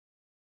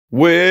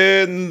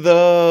When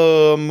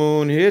the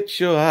moon hits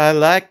your eye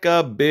like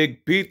a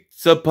big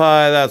pizza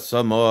pie, that's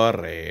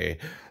amore.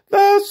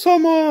 That's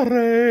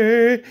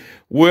amore.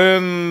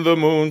 When the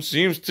moon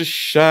seems to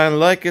shine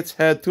like it's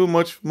had too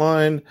much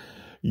wine,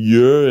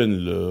 you're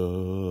in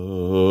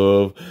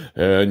love.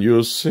 And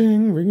you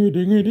sing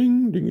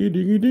ring-a-ding-a-ding,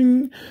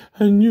 ding-a-ding-a-ding,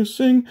 and you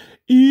sing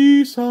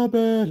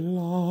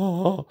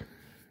Isabella.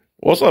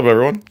 What's up,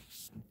 everyone?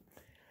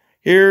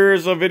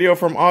 Here's a video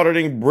from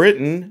Auditing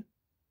Britain,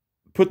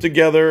 put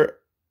together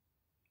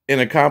in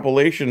a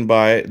compilation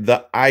by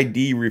the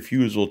ID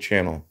Refusal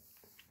channel.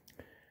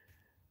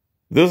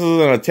 This is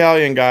an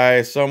Italian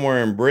guy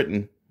somewhere in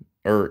Britain,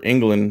 or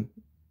England,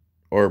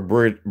 or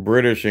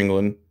British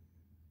England,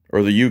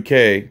 or the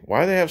UK. Why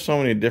do they have so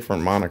many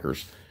different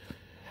monikers?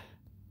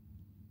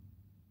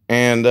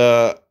 And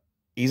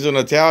he's an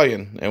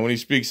Italian, and when he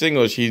speaks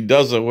English, he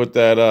does it with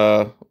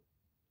that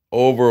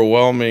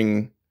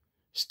overwhelming,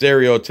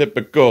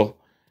 stereotypical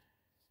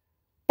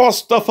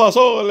pasta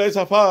fasole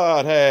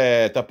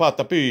sapate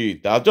tapata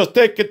pita. Just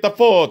take it the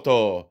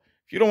photo.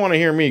 If you don't want to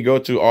hear me, go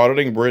to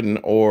Auditing Britain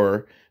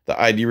or the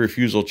ID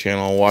Refusal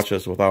channel and watch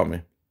this without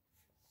me.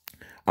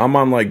 I'm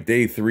on like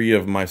day 3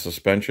 of my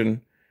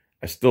suspension.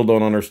 I still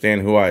don't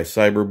understand who I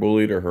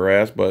cyberbullied or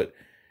harassed, but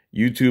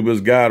YouTube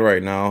is God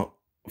right now.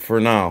 For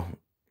now,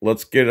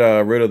 let's get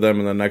rid of them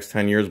in the next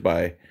 10 years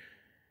by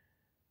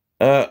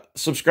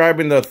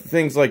subscribing to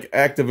things like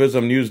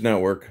Activism News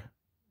Network.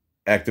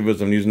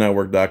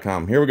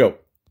 ActivismNewsNetwork.com. Here we go.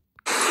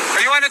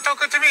 You want to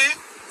talk to me?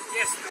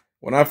 Yes.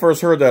 When I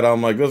first heard that,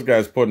 I'm like, this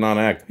guy's putting on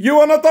act. You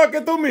want to talk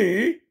to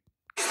me?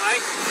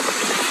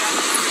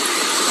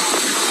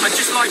 I'd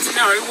just like to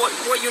know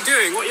what you're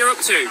doing, what you're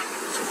up to.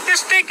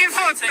 Just taking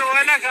photo.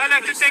 I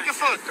like to take a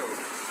photo.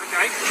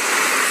 Okay.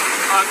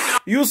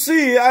 You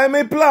see, I'm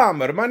a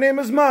plumber. My name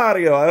is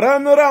Mario. I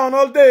run around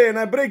all day and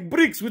I break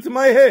bricks with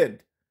my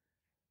head.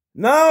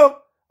 Now,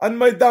 on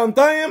my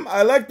downtime,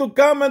 I like to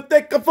come and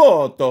take a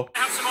photo.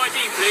 Have some ID,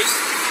 please.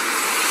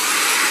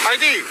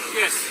 ID?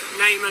 Yes,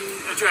 name and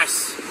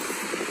address.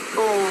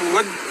 Oh,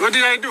 what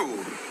did I do?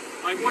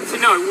 I want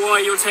to know why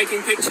you're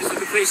taking pictures of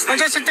the police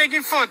I'm station. just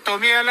taking photo.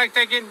 Me, I like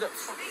taking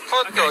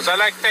photos. Okay. I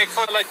like take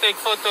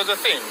photos of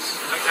things.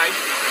 Okay.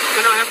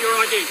 Can I have your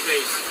ID,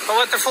 please? Oh,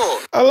 what the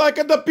for? I like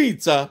the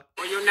pizza.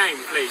 Or your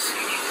name, please?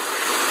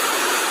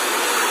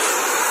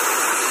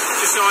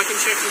 Just so I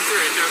can check you through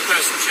and do a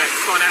person check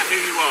to find out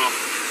who you are.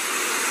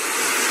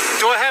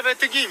 Do I have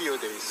to give you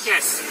this?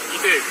 Yes, you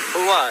do.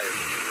 Why?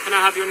 Can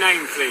I have your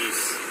name,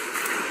 please?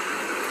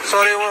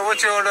 Sorry,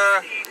 what's your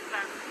name?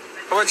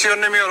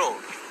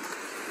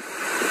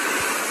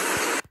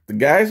 The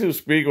guys who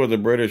speak with a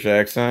British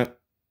accent,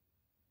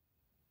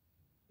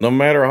 no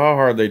matter how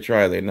hard they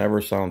try, they never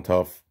sound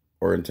tough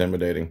or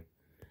intimidating.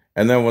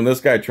 And then when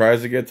this guy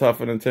tries to get tough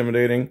and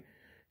intimidating,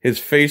 his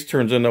face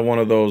turns into one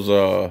of those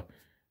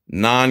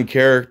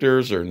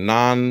non-characters or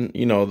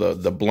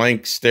the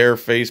blank stare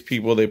face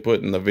people they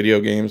put in the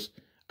video games.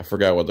 I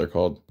forgot what they're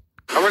called.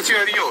 What's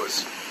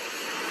yours?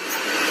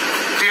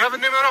 Do you have a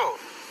numero?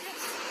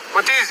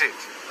 What is it?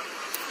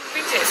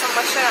 Read it, it's on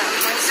my shirt,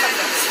 my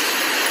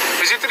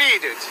sunglasses. Is it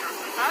read it?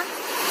 Huh?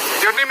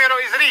 Your numero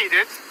is read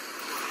it?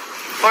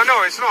 Oh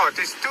no, it's not.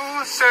 It's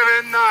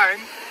 27919.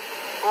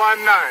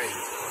 Can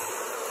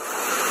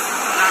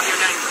I have your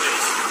name,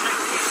 please?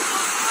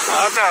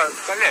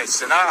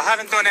 Listen, I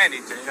haven't done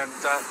anything, and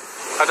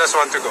I just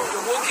want to go.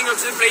 You're walking up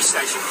to the police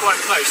station quite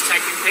close,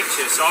 taking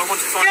pictures, so I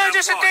want to find out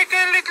Just why. take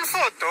a little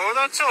photo,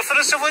 that's all, for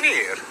a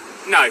souvenir.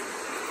 No,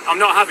 I'm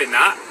not having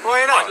that.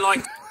 Why not? I'd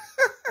like to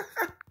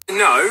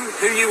know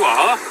who you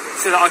are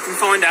so that I can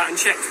find out and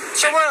check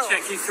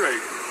you through.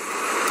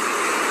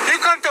 You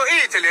come to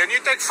Italy and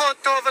you take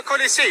photo of a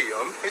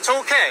Colosseum, it's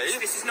okay.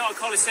 This is not a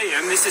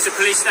Colosseum, this is a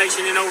police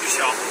station in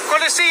Aldershot.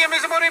 Colosseum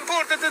is more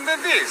important than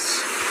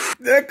this.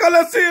 The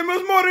Colosseum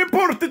is more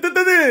important than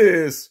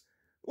this.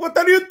 What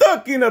are you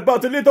talking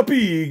about, little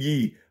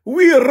piggy?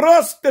 We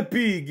roast the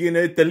pig in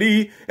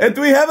Italy and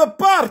we have a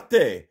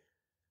party.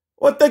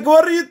 What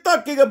are you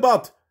talking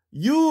about?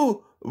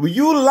 You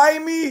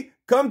limey,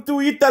 come to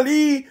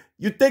Italy,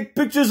 you take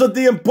pictures of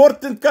the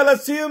important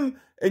Colosseum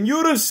and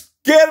you're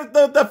scared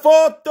of the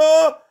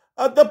photo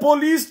at the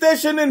police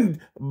station in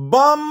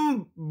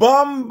Britain.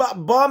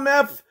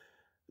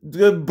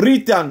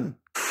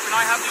 Can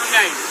I have your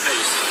name,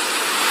 please?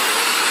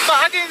 But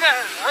I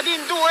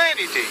didn't do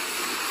anything.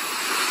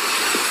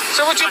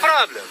 So what's your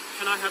problem?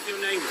 Can I have your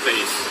name,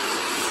 please?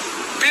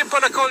 People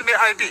call me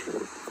ID.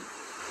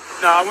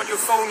 No, I want your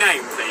full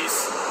name,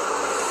 please.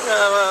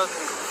 Well,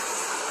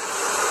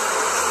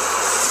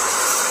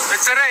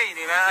 it's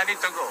raining, I need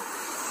to go.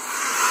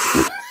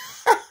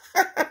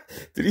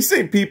 Did he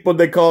say people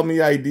they call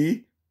me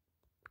ID?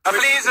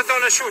 Please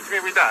don't shoot me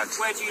with that.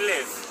 Where do you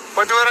live?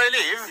 But where I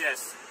live?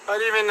 Yes. I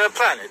live in a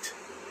planet.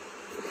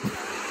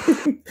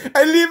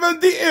 I live on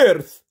the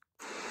earth.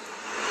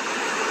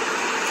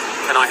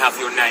 Can I have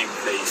your name,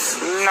 please?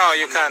 No,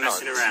 you cannot.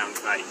 Messing around,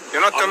 mate.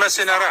 You're not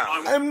messing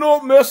around. I'm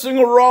not messing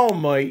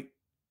around, mate.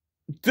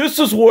 This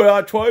is where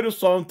I try to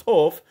sound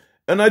tough,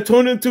 and I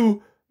turn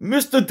into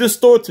Mr.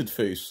 Distorted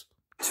Face.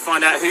 To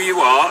find out who you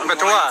are.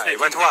 But why?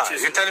 But why?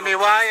 You're telling me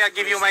why? I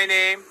give you my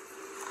name,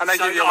 and I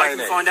give you my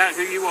name. So I can find out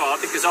who you are,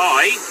 because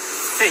I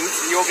think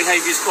your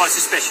behaviour is quite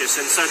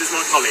suspicious, and so does my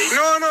colleague.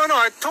 No.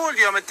 I told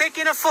you I'm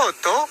taking a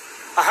photo.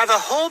 I have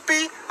a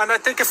hobby, and I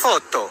take a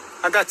photo,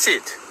 and that's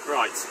it.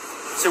 Right.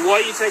 So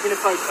why are you taking a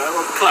photo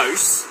of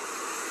close?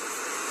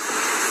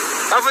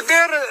 Over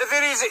there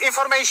is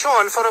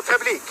information for the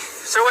public.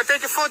 So I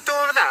take a photo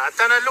of that,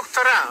 and I looked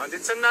around.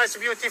 It's a nice,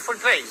 beautiful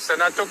place,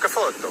 and I took a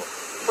photo.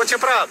 What's your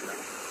problem?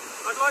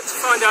 I'd like to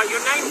find out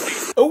your name,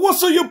 please.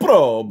 What's your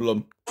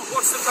problem?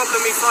 What's the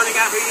problem in finding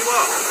out who you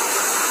are?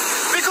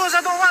 Because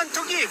I don't want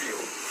to give you.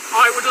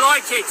 I would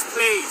like it,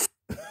 please.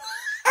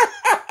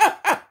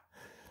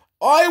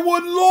 I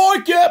would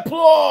like it,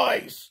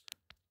 please.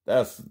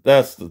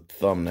 That's the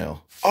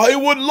thumbnail. I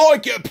would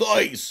like it,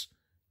 please.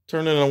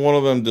 Turn into one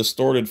of them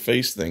distorted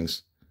face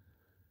things.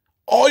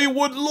 I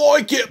would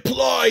like it,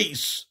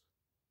 please.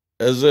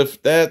 As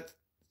if that...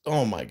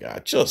 Oh, my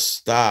God. Just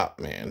stop,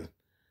 man.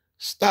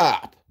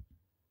 Stop.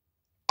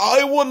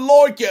 I would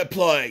like it,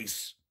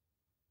 please.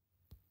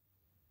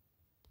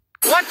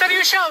 What are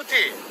you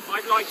shouting?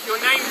 I'd like your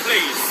name,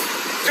 please,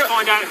 to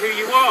find out who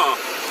you are.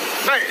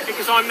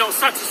 Because I'm not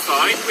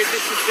satisfied with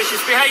this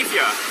suspicious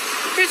behaviour.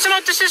 It's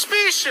not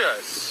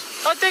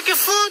suspicious. I'll take a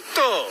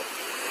photo.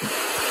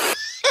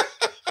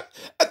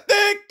 I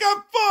take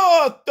a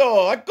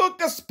photo. I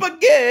cook a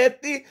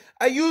spaghetti.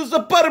 I use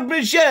a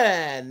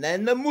parmesan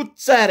and a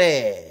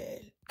mozzarella.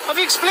 I've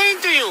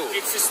explained to you.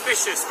 It's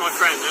suspicious, my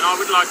friend, and I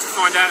would like to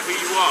find out who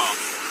you are.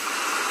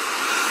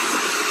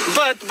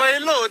 But by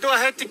law, do I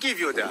have to give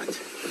you that?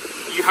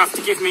 You have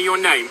to give me your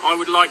name. I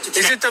would like to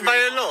check. Is it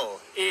by law?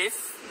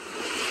 If...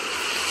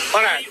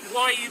 All right.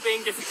 Why are you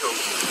being difficult?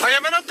 I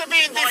am not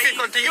being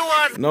difficult. You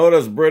are...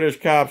 Notice British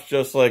cops,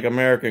 just like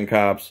American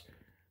cops,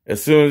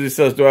 as soon as he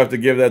says, do I have to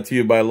give that to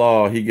you by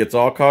law, he gets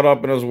all caught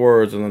up in his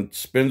words and then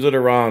spins it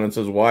around and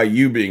says, why are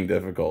you being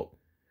difficult?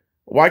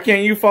 Why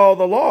can't you follow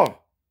the law?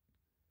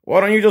 Why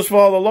don't you just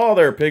follow the law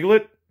there,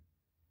 Piglet?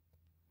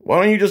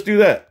 Why don't you just do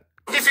that?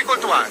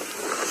 Difficult one.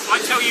 I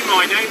tell you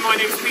my name. My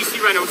name's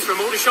PC Reynolds from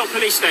Aldershot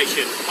Police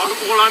Station. All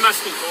I'm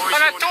asking for is...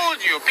 But I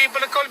told you,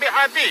 people call me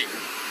Habib.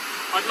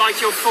 I'd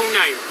like your full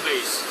name,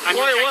 please. And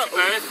your date of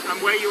birth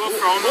and where you are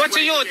from. What's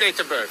your date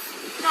of birth?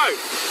 No,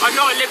 I'm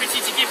not at liberty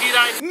to give you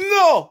that.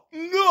 No,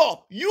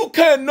 you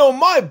can't know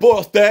my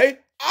birthday.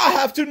 I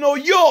have to know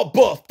your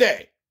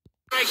birthday.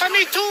 And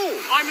me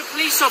too. I'm a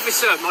police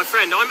officer, my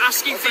friend. I'm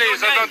asking for your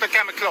name. Don't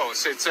come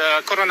close. It's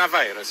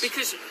coronavirus.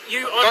 Because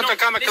you are don't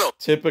come close.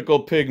 Typical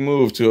pig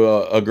move to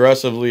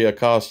aggressively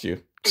accost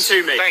you.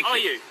 To me, Thank are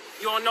you. you?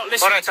 You are not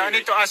listening. All right, to I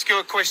need to ask you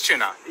a question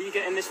now. Are you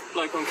getting this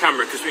bloke on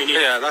camera? Because we need.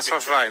 Yeah, that's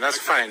fine. That's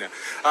fine.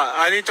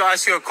 I need to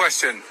ask you a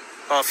question,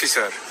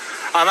 officer.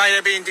 Am I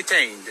being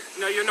detained?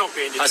 No, you're not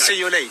being detained. I'll see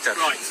you later.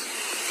 Right.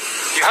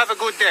 You have a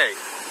good day.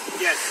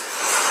 Yes.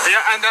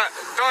 Yeah, and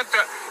don't.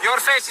 Your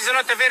face is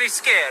not very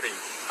scary.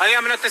 I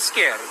am not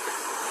scared.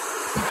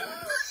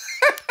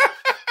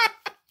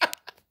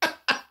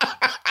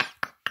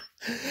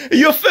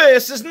 Your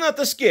face is not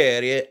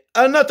scary.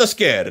 I'm not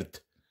scared.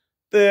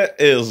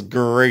 That is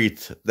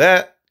great.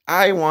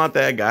 I want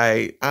that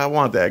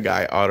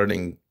guy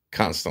auditing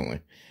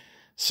constantly.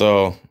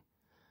 So,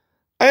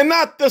 I'm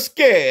not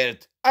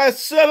scared. I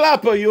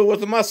slap you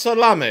with my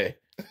salami.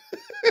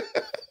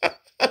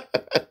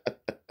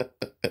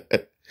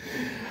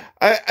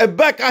 I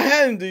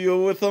backhand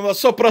you with a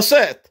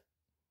soprasset.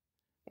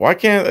 Why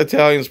can't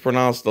Italians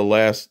pronounce the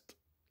last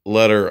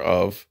letter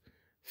of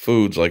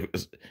foods like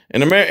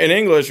in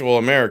English? Well,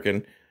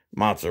 American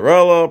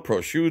mozzarella,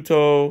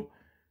 prosciutto,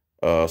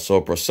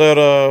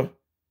 soprasetta,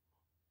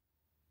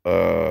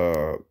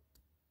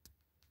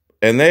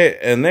 and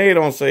they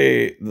don't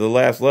say the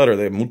last letter.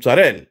 They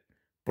mozzarella,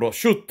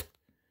 prosciutto,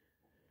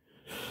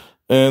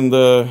 and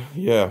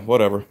yeah,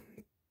 whatever.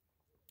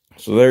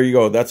 So there you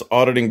go. That's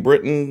auditing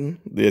Britain,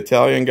 the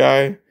Italian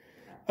guy.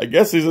 I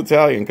guess he's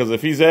Italian because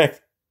if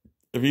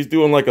he's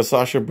doing like a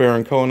Sacha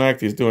Baron Cohen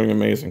act, he's doing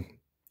amazing.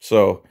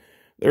 So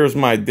there's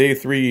my day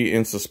 3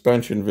 in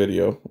suspension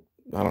video.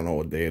 I don't know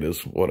what day it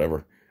is,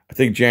 whatever. I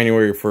think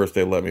January 1st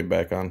they let me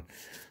back on.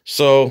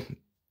 So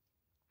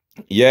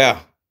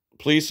yeah,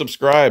 please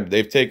subscribe.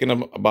 They've taken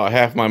about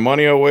half my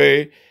money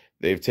away.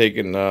 They've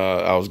taken,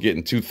 I was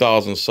getting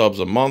 2,000 subs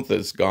a month.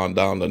 It's gone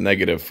down to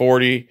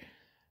 -40.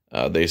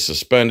 They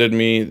suspended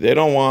me. They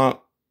don't want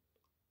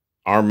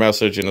our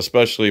message and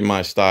especially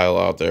my style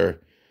out there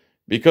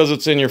because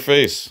it's in your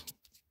face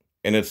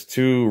and it's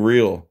too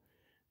real.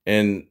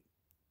 And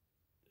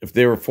if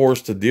they were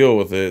forced to deal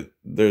with it,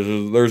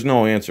 there's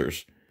no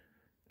answers.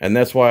 And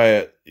that's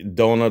why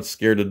Donut's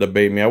scared to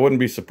debate me. I wouldn't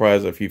be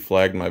surprised if he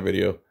flagged my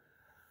video.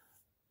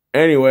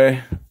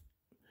 Anyway,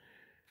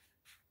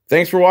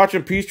 thanks for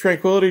watching. Peace,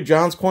 tranquility,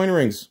 John's Coin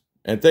Rings.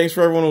 And thanks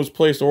for everyone who's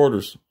placed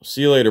orders.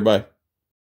 See you later. Bye.